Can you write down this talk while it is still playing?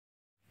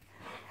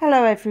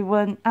Hello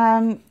everyone.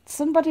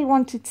 Somebody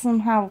wanted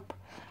some help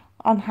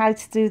on how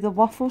to do the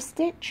waffle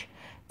stitch.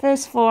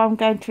 First of all, I'm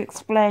going to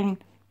explain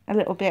a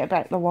little bit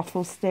about the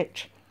waffle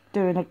stitch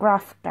doing a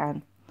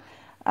graphghan.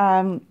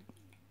 On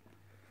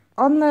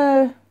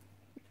the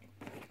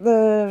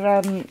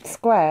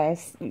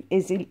squares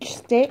is each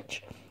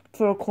stitch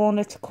for a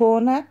corner to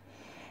corner.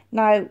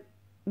 Now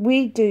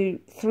we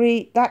do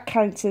three, that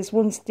counts as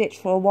one stitch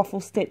for a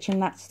waffle stitch,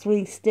 and that's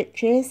 3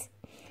 stitches.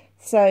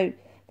 So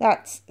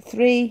that's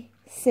 3,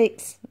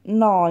 6,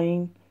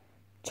 9,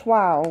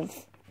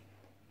 12,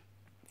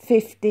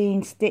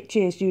 15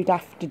 stitches you'd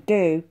have to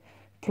do,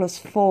 plus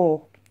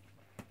 4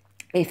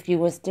 if you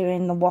was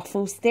doing the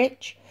waffle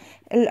stitch.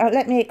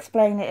 Let me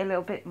explain it a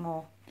little bit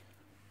more.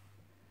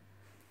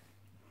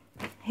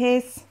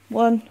 Here's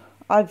one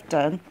I've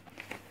done.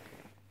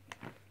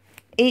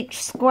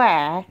 Each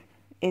square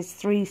is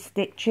 3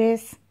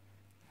 stitches,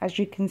 as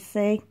you can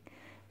see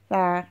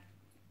there.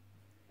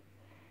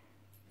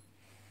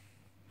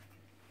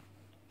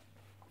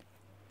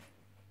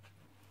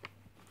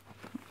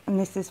 And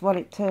this is what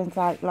it turns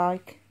out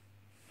like.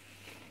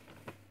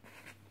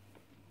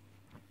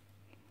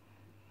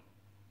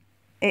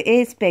 It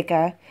is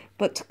bigger,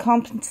 but to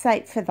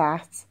compensate for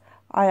that,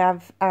 I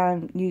have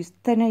used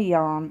thinner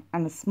yarn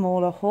and a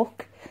smaller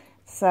hook.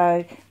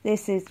 So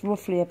this is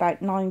roughly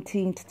about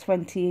 19 to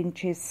 20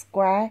 inches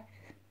square.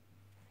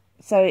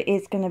 So it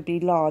is going to be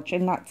large,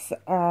 and that's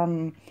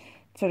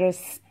for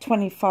us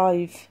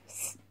 25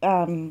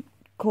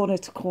 corner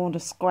to corner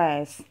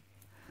squares.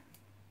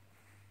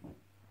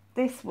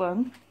 This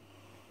one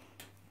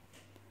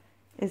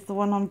is the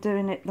one I'm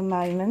doing at the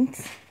moment,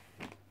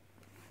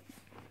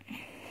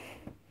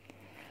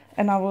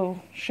 and I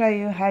will show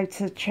you how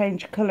to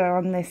change colour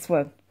on this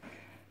one.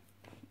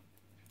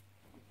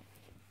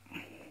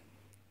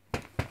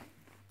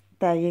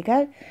 There you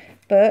go.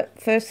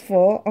 But first of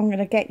all, I'm going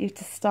to get you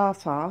to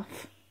start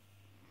off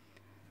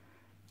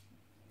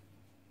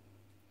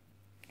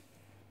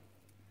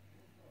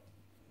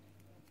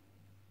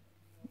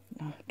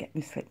get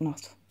my slip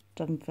knot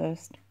done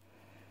first.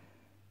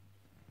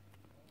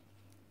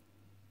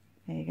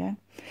 There you go.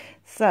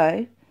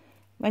 So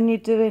when you're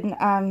doing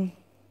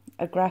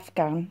a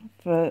graphghan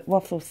for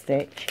waffle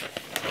stitch,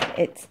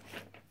 it's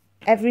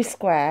every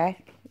square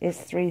is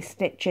 3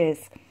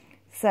 stitches.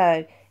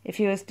 So if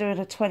you was doing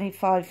a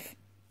 25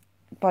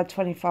 by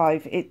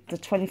 25, the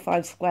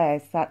 25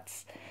 squares,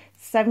 that's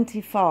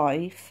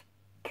 75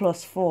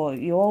 plus 4.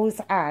 You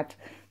always add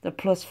the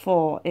plus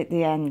 4 at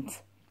the end,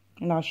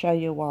 and I'll show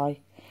you why.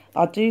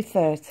 I'll do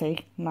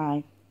 30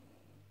 now.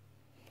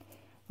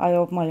 I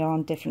hold my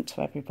yarn different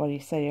to everybody,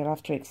 so you'll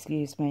have to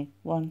excuse me.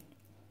 1,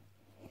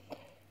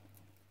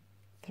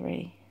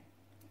 3,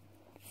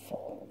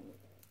 4,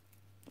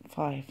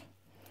 5,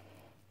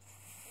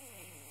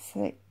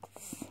 6,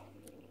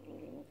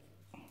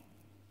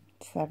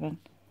 7,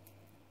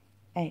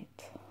 8,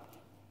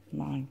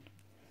 9,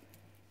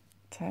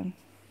 10,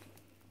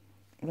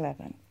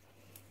 11,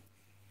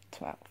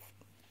 12,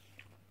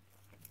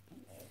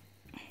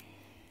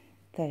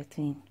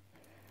 13,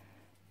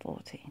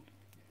 14,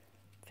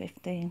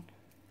 15,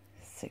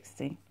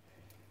 16,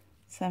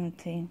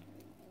 17,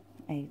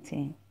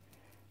 18,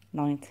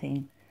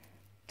 19,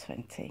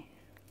 20,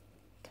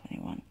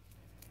 21,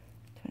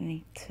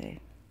 22,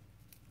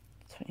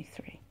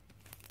 23,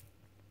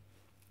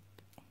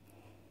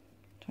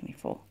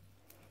 24,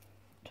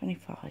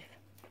 25,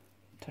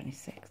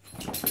 26,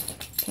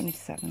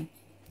 27,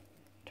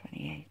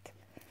 28,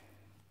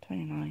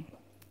 29,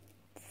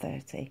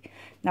 30.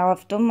 Now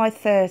I've done my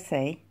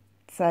 30,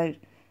 so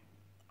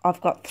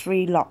I've got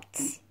 3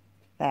 lots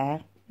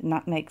there, and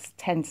that makes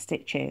 10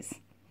 stitches.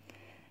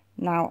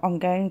 Now I'm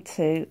going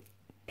to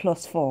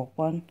plus 4.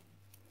 1,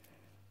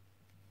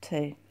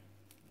 2,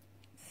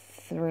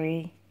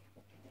 3,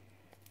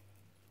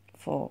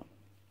 4.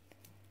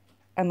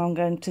 And I'm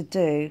going to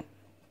do,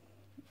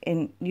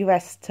 in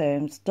US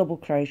terms, double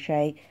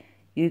crochet,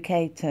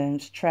 UK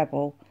terms,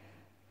 treble,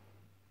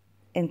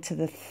 into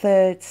the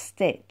 3rd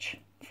stitch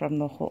from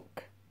the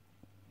hook.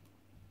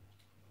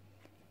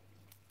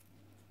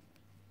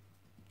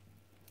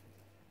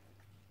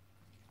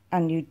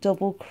 And you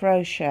double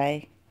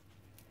crochet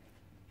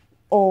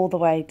all the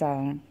way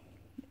down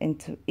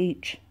into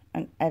each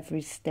and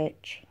every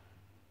stitch.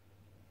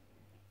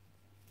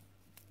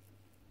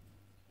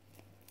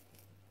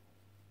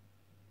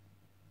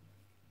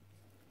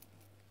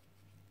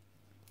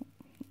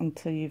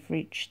 Until you've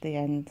reached the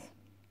end.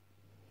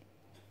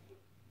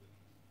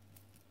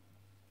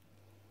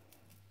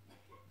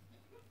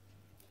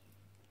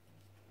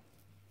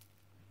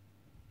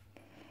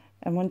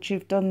 And once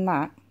you've done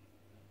that,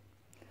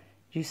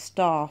 you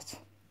start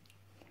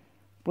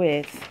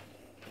with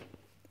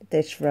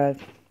this row.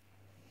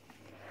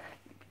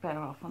 Better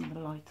off on the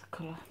lighter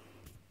colour.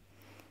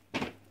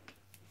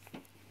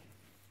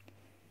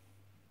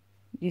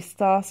 You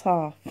start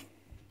off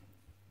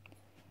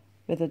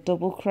with a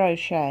double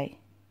crochet,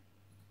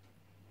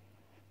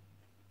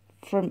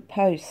 front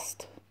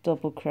post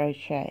double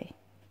crochet,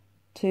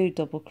 2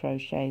 double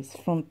crochets,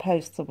 front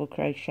post double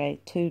crochet,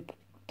 2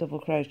 double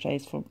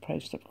crochets, front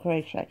post, double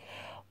crochet,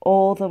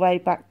 all the way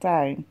back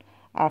down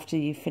after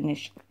you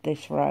finish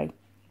this row.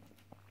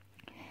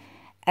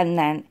 And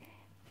then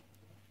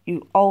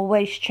you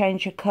always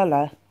change your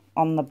colour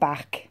on the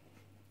back.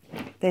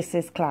 This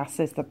is classed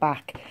as the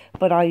back,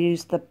 but I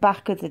use the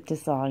back of the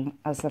design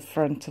as the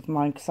front of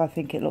mine because I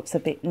think it looks a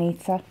bit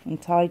neater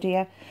and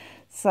tidier.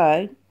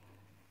 So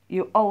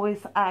you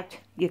always add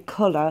your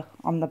colour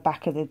on the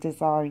back of the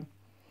design.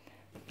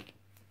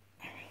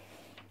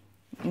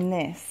 And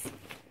this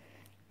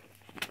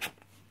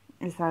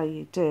is how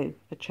you do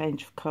a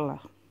change of colour.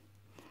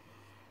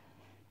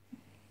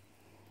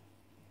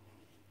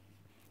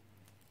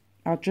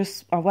 I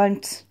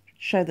won't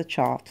show the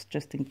chart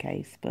just in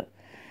case, but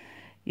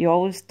you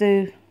always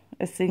do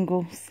a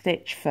single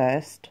stitch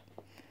first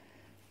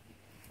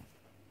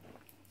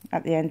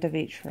at the end of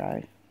each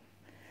row.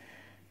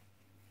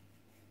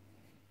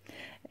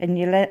 And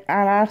you let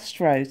our last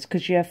rows,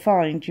 because you'll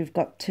find you've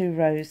got 2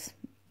 rows,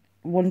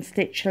 1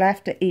 stitch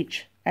left at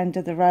each end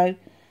of the row.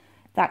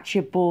 That's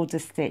your border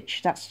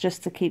stitch. That's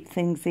just to keep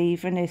things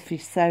even if you're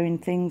sewing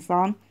things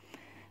on.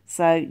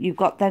 So you've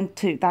got them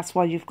 2. That's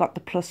why you've got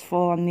the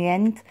 +4 on the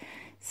end.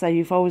 So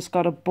you've always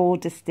got a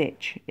border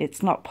stitch.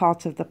 It's not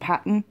part of the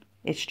pattern.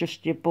 It's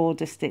just your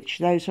border stitch.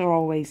 Those are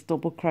always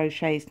double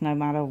crochets no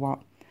matter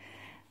what.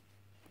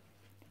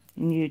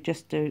 And you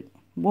just do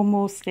 1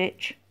 more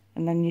stitch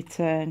and then you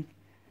turn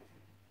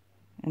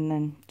and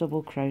then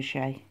double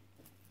crochet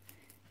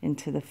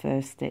into the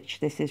first stitch.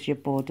 This is your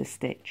border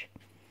stitch.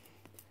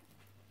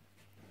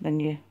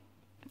 Then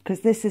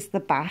because this is the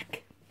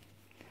back,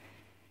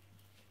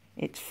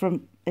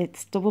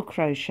 it's double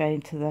crochet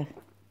into the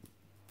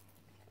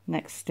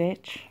next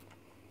stitch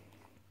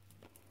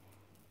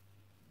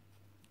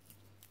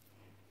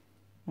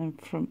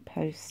and front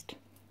post,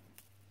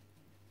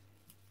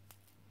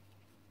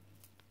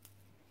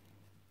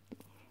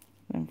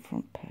 then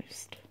front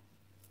post,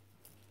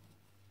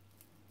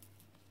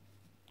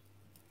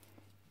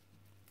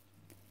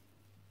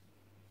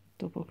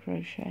 double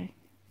crochet,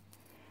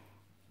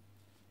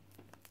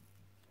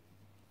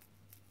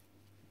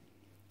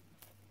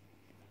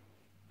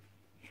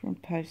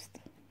 front post,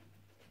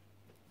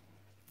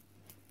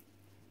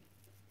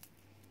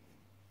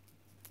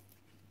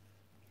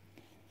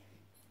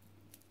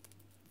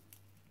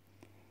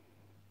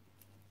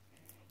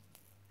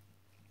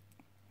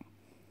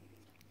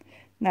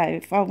 now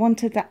if I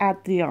wanted to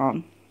add the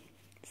yarn,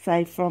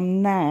 say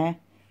from there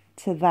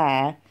to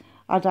there,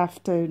 I'd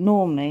have to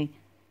normally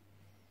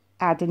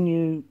add a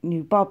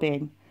new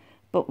bobbin,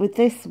 but with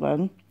this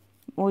one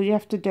all you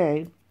have to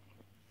do,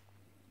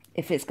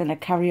 if it's going to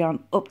carry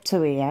on up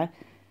to here,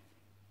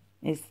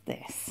 is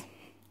this.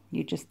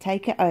 You just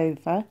take it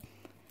over,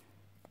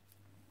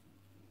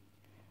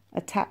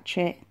 attach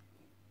it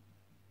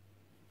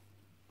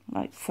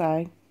like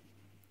so,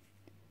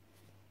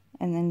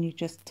 and then you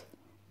just,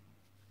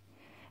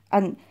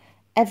 and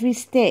every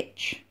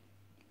stitch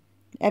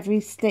as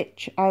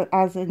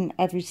in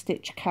every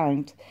stitch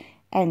count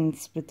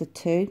ends with the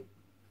 2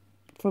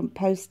 front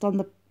post on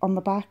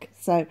the back.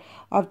 So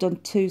I've done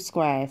 2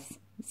 squares,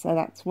 so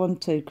that's 1,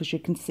 2, because you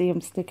can see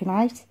them sticking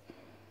out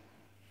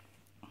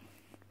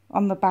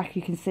on the back.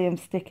 You can see them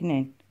sticking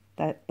in,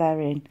 they're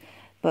in,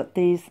 but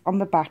these on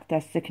the back, they're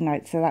sticking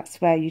out. So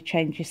that's where you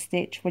change your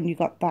stitch when you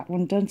got that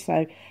one done.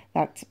 So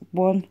that's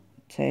 1,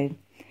 2,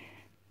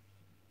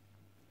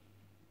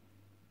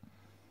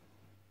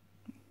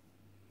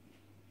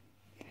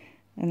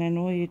 and then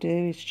all you do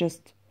is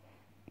just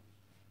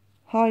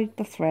hide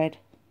the thread,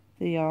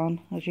 the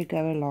yarn, as you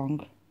go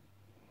along.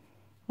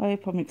 I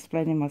hope I'm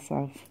explaining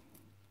myself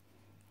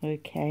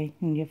okay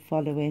and you're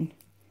following.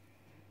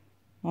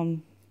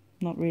 I'm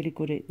not really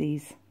good at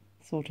these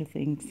sort of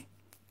things.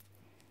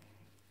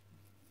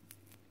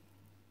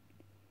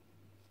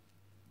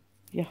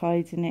 You're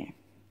hiding it.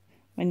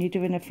 When you're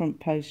doing a front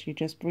post, you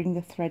just bring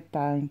the thread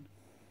down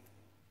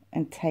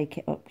and take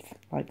it up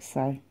like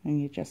so, and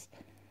you're just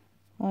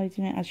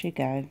hiding it as you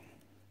go.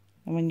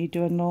 And when you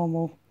do a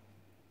normal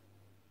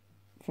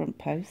front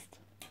post,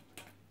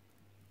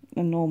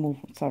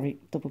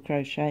 double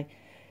crochet,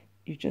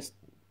 you just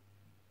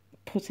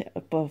put it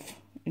above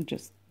and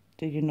just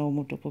do your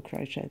normal double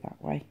crochet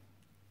that way.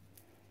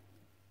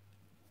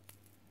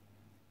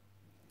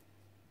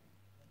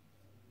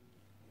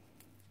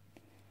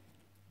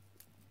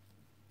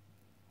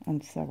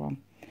 And so on.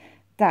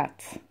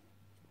 That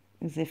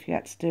is if you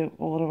had to do it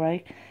all the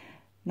way.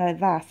 Now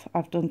that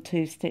I've done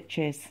 2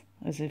 stitches,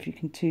 as if you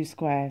can 2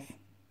 squares.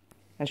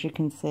 As you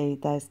can see,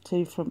 there's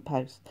 2 front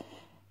posts,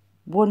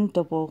 1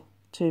 double,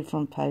 2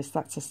 front posts,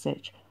 that's a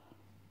stitch.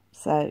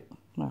 So,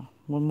 well,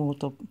 1 more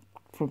double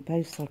front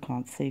post, I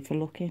can't see for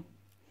looking.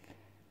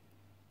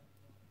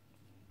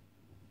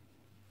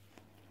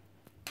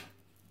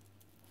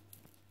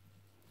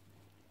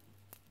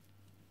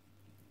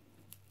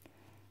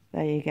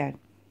 There you go.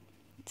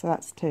 So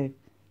that's 2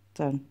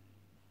 done.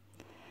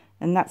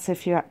 And that's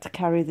if you had to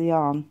carry the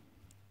yarn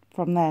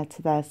from there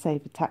to there,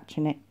 save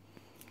attaching it.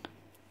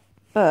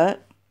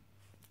 But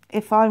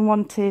if I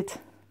wanted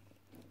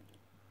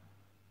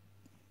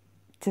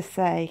to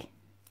say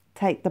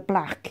take the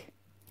black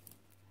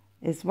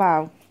as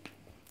well,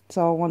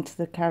 so I wanted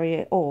to carry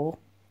it all.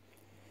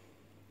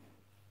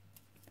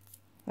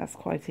 That's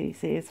quite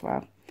easy as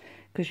well,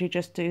 because you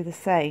just do the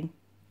same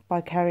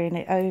by carrying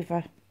it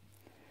over.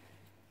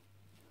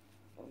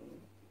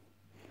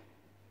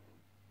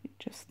 You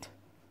just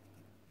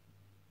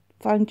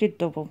find your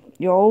double.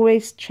 You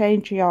always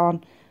change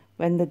yarn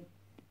when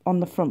on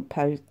the front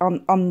post,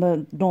 on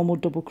the normal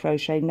double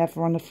crochet,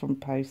 never on the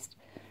front post.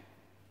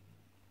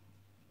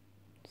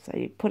 So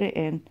you put it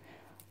in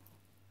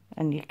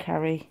and you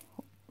carry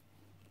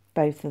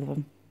both of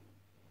them.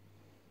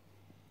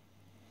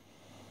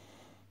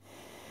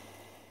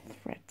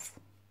 Threads,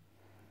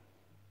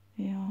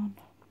 yarn,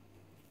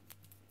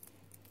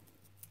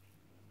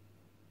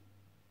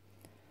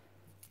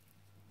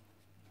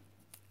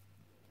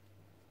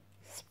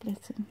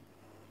 splitting,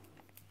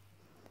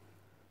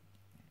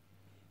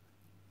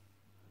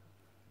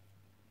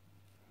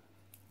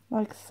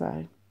 like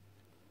so.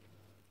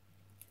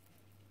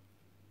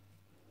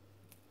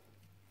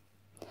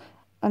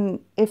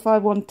 And if I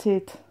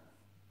wanted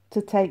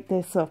to take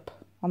this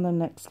up on the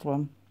next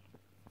one,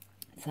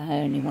 so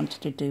I only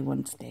wanted to do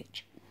one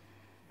stitch.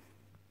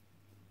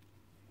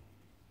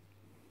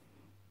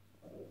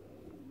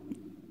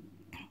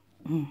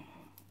 You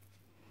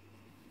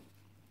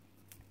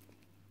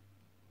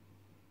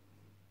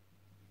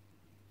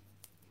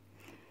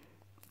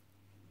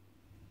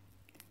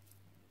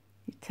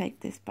take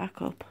this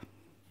back up,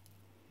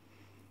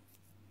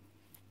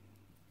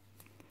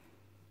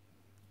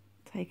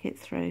 take it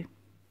through,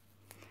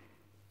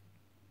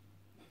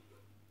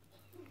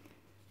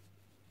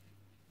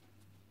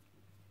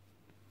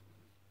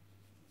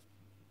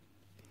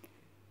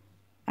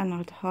 and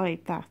I'd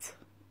hide that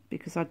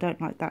because I don't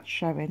like that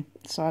showing,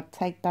 so I'd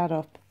take that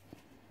up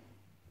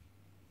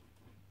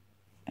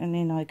and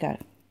in I go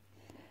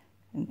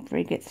and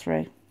bring it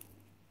through,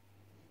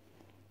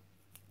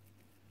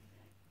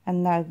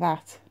 and now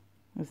that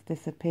has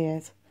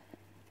disappeared.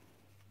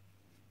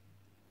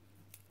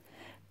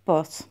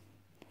 But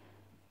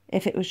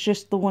if it was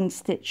just the one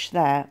stitch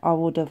there, I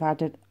would have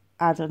added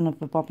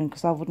another bobbin,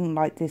 because I wouldn't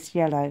like this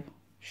yellow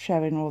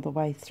showing all the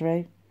way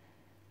through,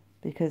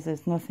 because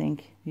there's nothing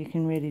you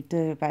can really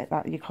do about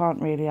that. You can't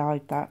really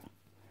hide that,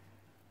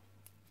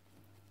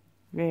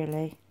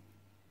 really.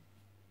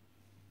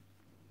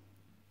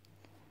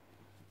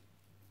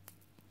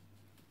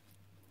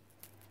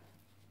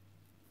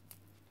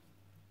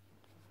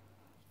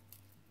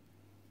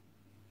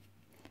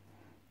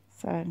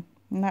 So,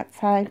 and that's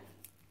how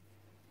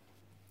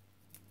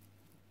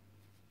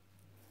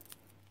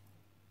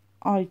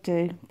I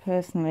do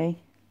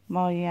personally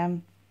my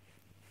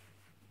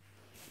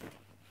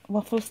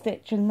waffle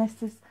stitch. And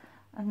this is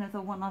another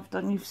one I've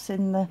done. You've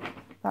seen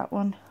that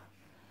one,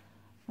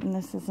 and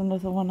this is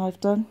another one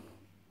I've done,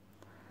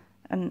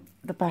 and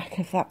the back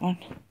of that one.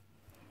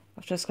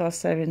 I've just got to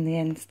sew in the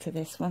ends to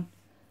this one.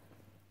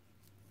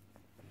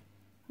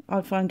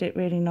 I find it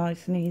really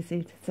nice and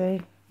easy to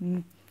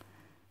do,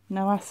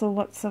 no hassle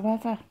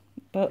whatsoever.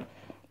 But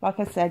like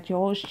I said, you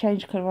always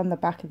change colour on the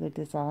back of the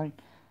design,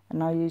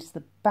 and I use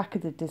the back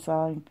of the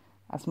design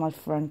as my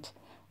front.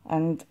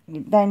 And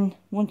then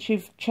once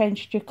you've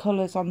changed your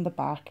colours on the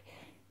back,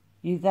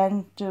 you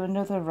then do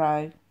another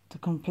row to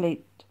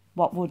complete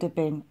what would have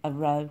been a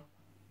row.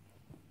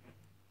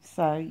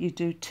 So you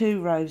do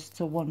 2 rows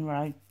to 1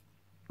 row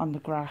on the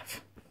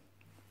graph.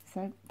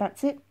 So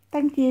that's it.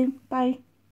 Thank you. Bye.